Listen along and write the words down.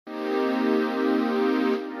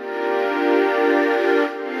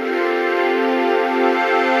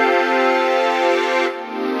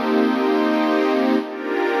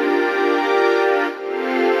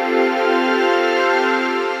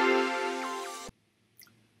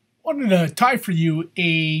Wanted to tie for you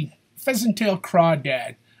a Pheasant Tail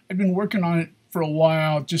Crawdad. I've been working on it for a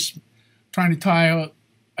while, just trying to tie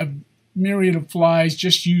a myriad of flies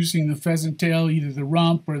just using the pheasant tail, either the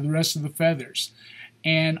rump or the rest of the feathers.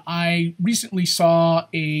 And I recently saw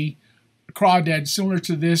a crawdad similar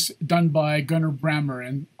to this done by Gunnar Brammer,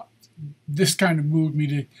 and this kind of moved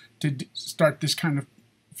me to start this kind of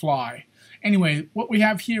fly. Anyway, what we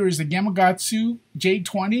have here is a Gamakatsu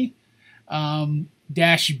J20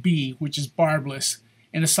 -B, which is barbless,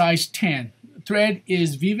 in a size 10. The thread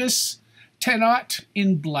is Vivus 10-aught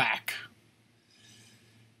in black.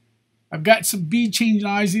 I've got some Beadchain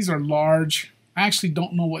eyes. These are large. I actually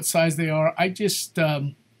don't know what size they are. I just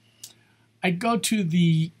I go to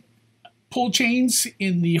the pull chains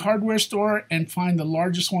in the hardware store and find the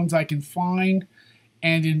largest ones I can find,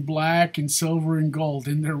 and in black and silver and gold,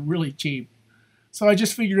 and they're really cheap. So I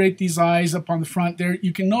just figure eight these eyes up on the front there.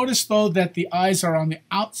 You can notice though that the eyes are on the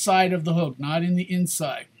outside of the hook, not in the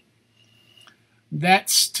inside.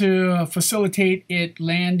 That's to facilitate it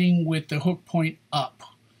landing with the hook point up.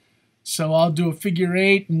 So I'll do a figure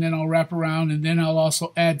eight, and then I'll wrap around, and then I'll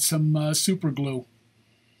also add some super glue.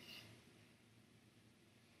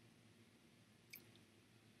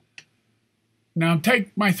 Now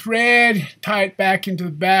take my thread, tie it back into the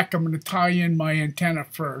back. I'm going to tie in my antenna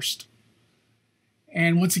first.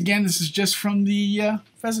 And once again, this is just from the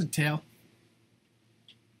pheasant tail.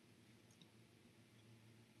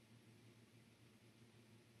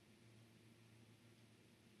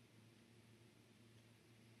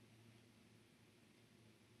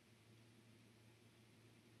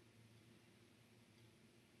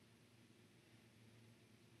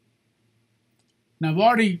 Now I've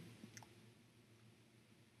already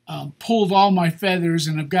pulled all my feathers,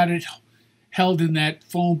 and I've got it held in that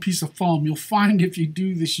piece of foam. You'll find if you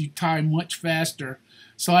do this, you tie much faster.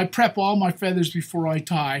 So I prep all my feathers before I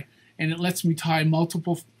tie, and it lets me tie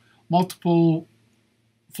multiple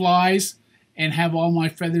flies and have all my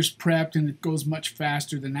feathers prepped, and it goes much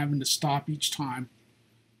faster than having to stop each time.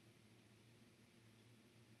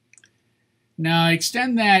 Now I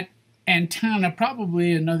extend that antenna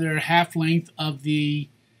probably another half length of the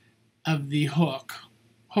hook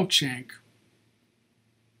shank,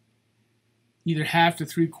 either half to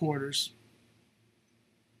 3/4.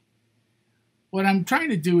 What I'm trying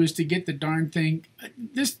to do is to get the darn thing.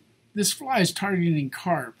 This fly is targeting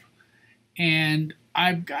carp, and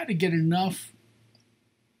I've got to get enough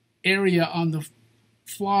area on the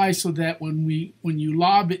fly so that when you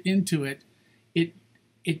lob it into it,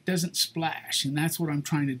 it doesn't splash, and that's what I'm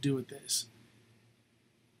trying to do with this.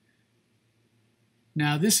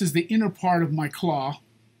 Now this is the inner part of my claw.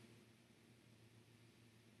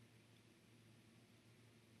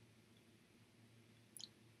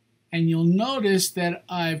 And you'll notice that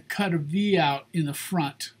I've cut a V out in the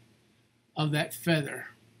front of that feather.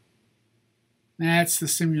 That's to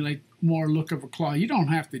simulate more look of a claw. You don't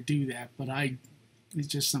have to do that, but it's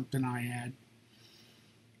just something I add.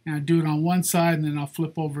 And I do it on one side, and then I'll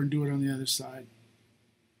flip over and do it on the other side.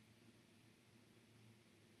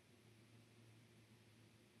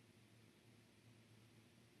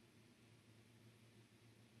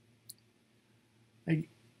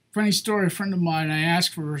 Funny story, a friend of mine, I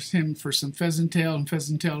asked for him for some pheasant tail and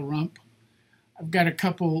pheasant tail rump. I've got a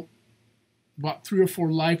couple, about 3 or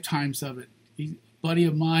 4 lifetimes of it. He's a buddy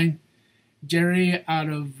of mine, Jerry, out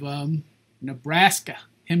of Nebraska,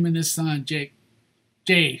 him and his son, Jay.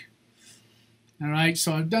 All right,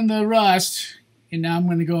 so I've done the rust, and now I'm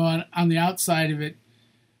going to go on the outside of it,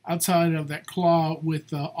 outside of that claw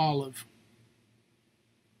with olive.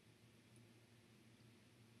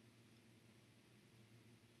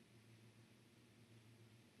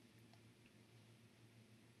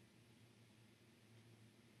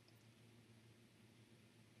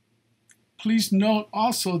 Please note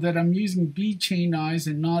also that I'm using Beadchain eyes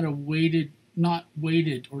and not weighted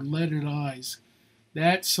or leaded eyes.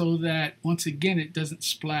 That's so that, once again, it doesn't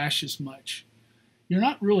splash as much. You're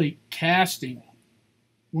not really casting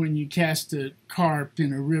when you cast a carp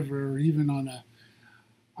in a river or even on a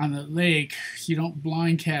lake. You don't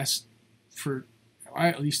blind cast for,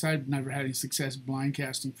 at least I've never had any success blind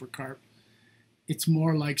casting for carp. It's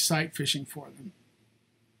more like sight fishing for them.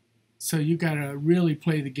 So you got to really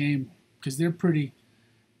play the game, because they've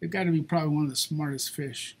got to be probably one of the smartest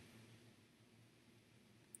fish.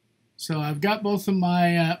 So I've got both of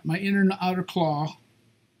my inner and outer claw,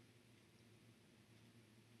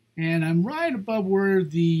 and I'm right above where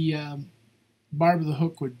the barb of the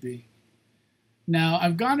hook would be. Now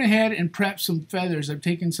I've gone ahead and prepped some feathers. I've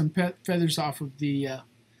taken some feathers off of the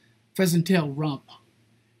pheasant tail rump,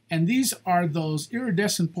 And these are those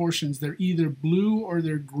iridescent portions. They're either blue or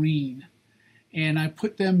they're green. And I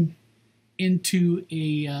put them into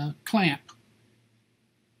a clamp.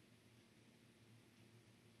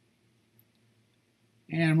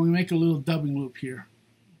 And I'm going to make a little dubbing loop here.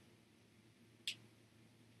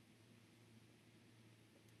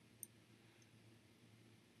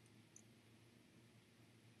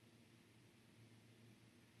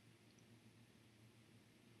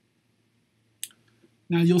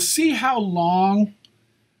 Now you'll see how long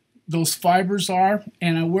those fibers are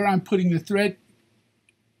and where I'm putting the thread.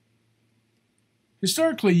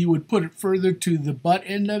 Historically, you would put it further to the butt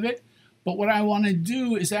end of it, but what I want to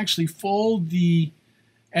do is actually fold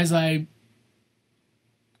as I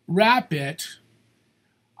wrap it,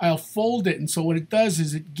 I'll fold it, and so what it does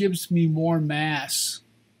is it gives me more mass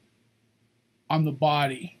on the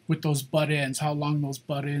body with those butt ends, how long those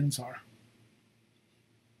butt ends are.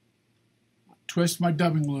 Twist my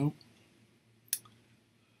dubbing loop.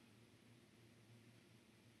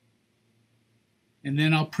 And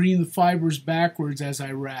then I'll preen the fibers backwards as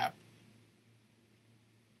I wrap.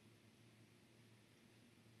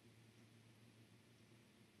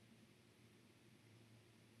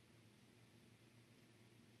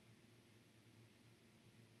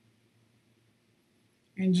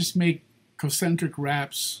 And just make concentric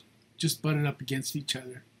wraps, just butted up against each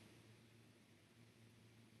other.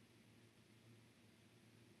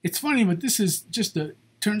 It's funny, but this is just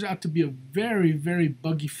turns out to be a very, very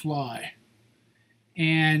buggy fly.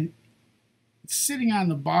 And sitting on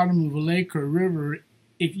the bottom of a lake or a river,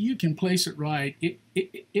 if you can place it right,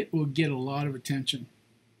 it will get a lot of attention.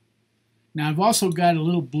 Now I've also got a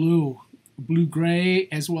little blue-gray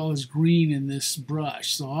as well as green in this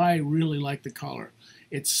brush, so I really like the color.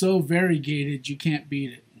 It's so variegated you can't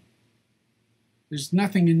beat it. There's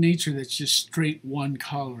nothing in nature that's just straight one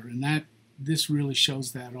color, and this really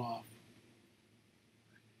shows that off.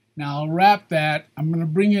 Now I'll wrap that. I'm going to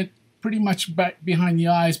bring it pretty much back behind the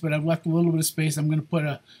eyes, but I've left a little bit of space. I'm going to put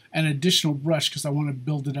an additional brush because I want to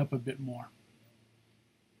build it up a bit more.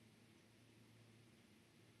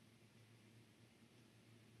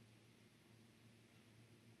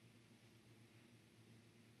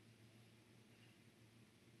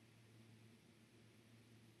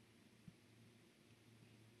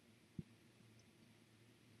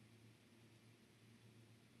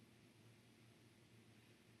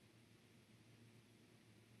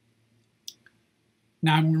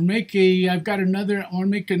 Now I'm going to make I want to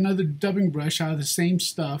make another dubbing brush out of the same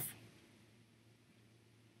stuff.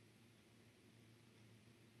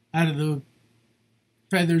 Out of the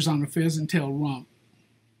feathers on the pheasant tail rump.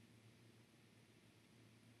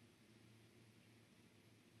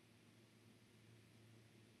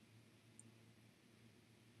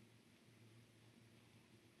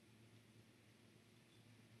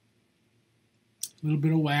 A little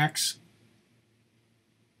bit of wax.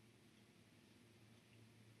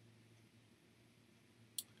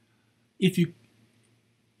 If you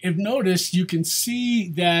have noticed, you can see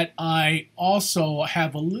that I also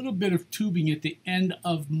have a little bit of tubing at the end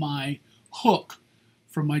of my hook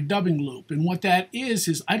for my dubbing loop. And what that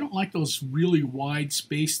is I don't like those really wide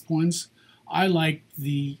spaced ones. I like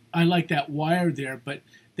that wire there, but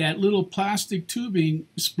that little plastic tubing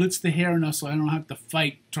splits the hair enough so I don't have to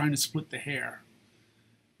fight trying to split the hair.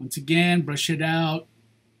 Once again, brush it out,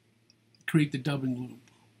 create the dubbing loop.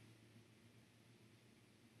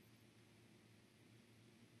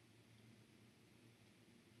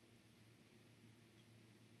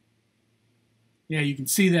 Yeah, you can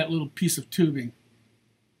see that little piece of tubing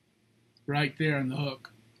right there on the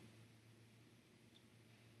hook.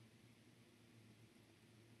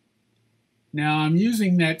 Now I'm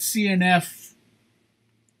using that CNF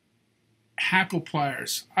hackle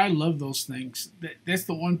pliers. I love those things. That's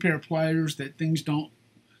the one pair of pliers that things don't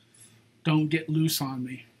get loose on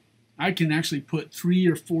me. I can actually put 3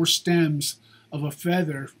 or 4 stems of a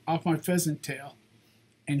feather off my pheasant tail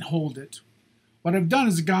and hold it. What I've done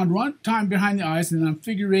is gone one time behind the eyes, and then I'm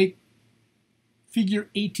figure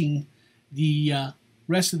eighting the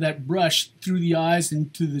rest of that brush through the eyes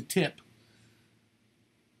and to the tip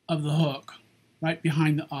of the hook, right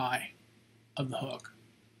behind the eye of the hook.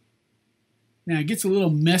 Now it gets a little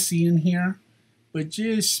messy in here, but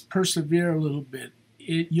just persevere a little bit.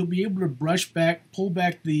 You'll be able to brush back, pull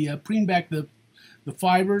back preen back the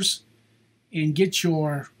fibers, and get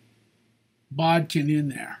your bodkin in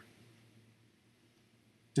there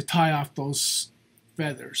to tie off those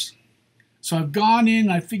feathers. So I've gone in,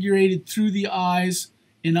 I figure eighted through the eyes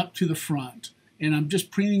and up to the front, and I'm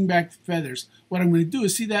just preening back the feathers. What I'm going to do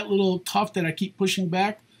is, see that little tuft that I keep pushing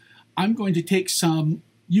back? I'm going to take some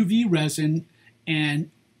UV resin and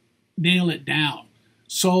nail it down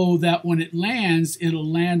so that when it lands, it'll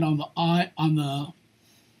land on the eye on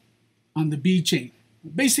the bead chain.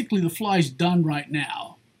 Basically, the fly's done right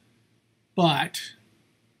now, but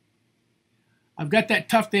I've got that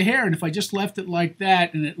tuft of hair, and if I just left it like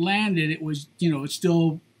that and it landed, it was, it'd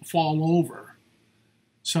still fall over.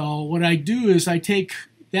 So what I do is I take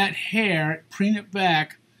that hair, preen it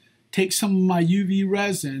back, take some of my UV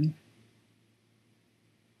resin,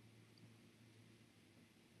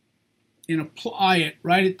 and apply it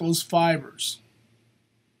right at those fibers.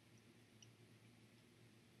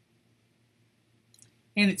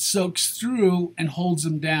 And it soaks through and holds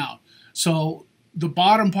them down. So the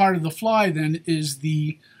bottom part of the fly then is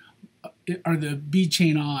are the bead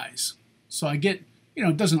chain eyes. So I get,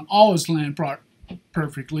 it doesn't always land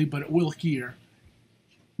perfectly, but it will here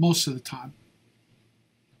most of the time.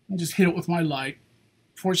 And just hit it with my light.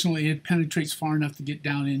 Fortunately, it penetrates far enough to get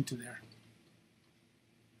down into there.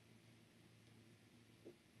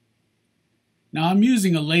 Now I'm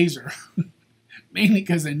using a laser, mainly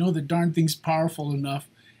because I know the darn thing's powerful enough,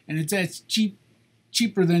 and it's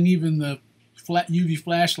cheaper than even the flat UV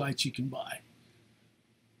flashlights you can buy.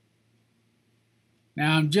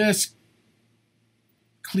 Now I'm just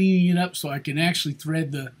cleaning it up so I can actually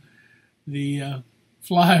thread the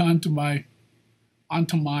fly onto my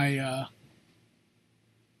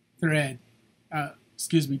thread.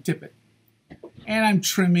 Tippet. And I'm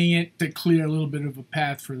trimming it to clear a little bit of a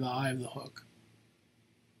path for the eye of the hook.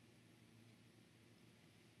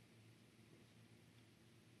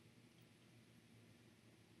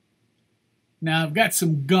 Now I've got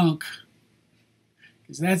some gunk,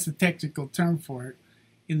 because that's the technical term for it,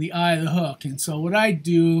 in the eye of the hook. And so what I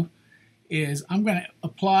do is I'm going to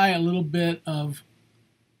apply a little bit of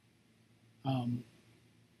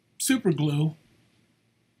super glue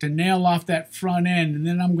to nail off that front end, and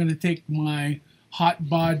then I'm going to take my hot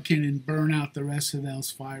bodkin and burn out the rest of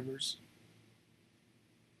those fibers.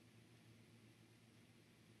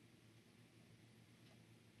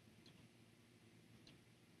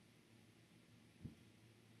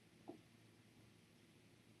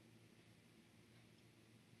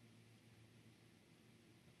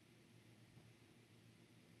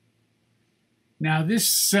 Now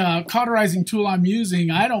this cauterizing tool I'm using,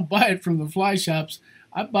 I don't buy it from the fly shops.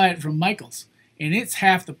 I buy it from Michael's, and it's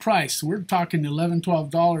half the price. So we're talking $11,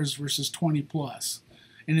 $12 versus 20 plus.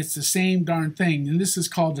 And it's the same darn thing. And this is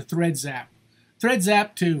called the Thread Zap. Thread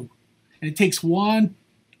Zap 2. And it takes one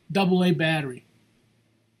AA battery.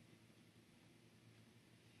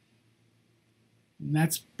 And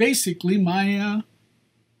that's basically my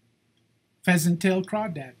Pheasant Tail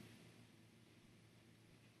Crawdad.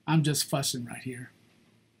 I'm just fussing right here.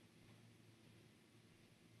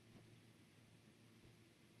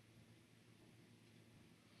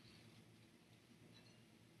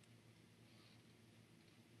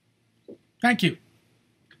 Thank you.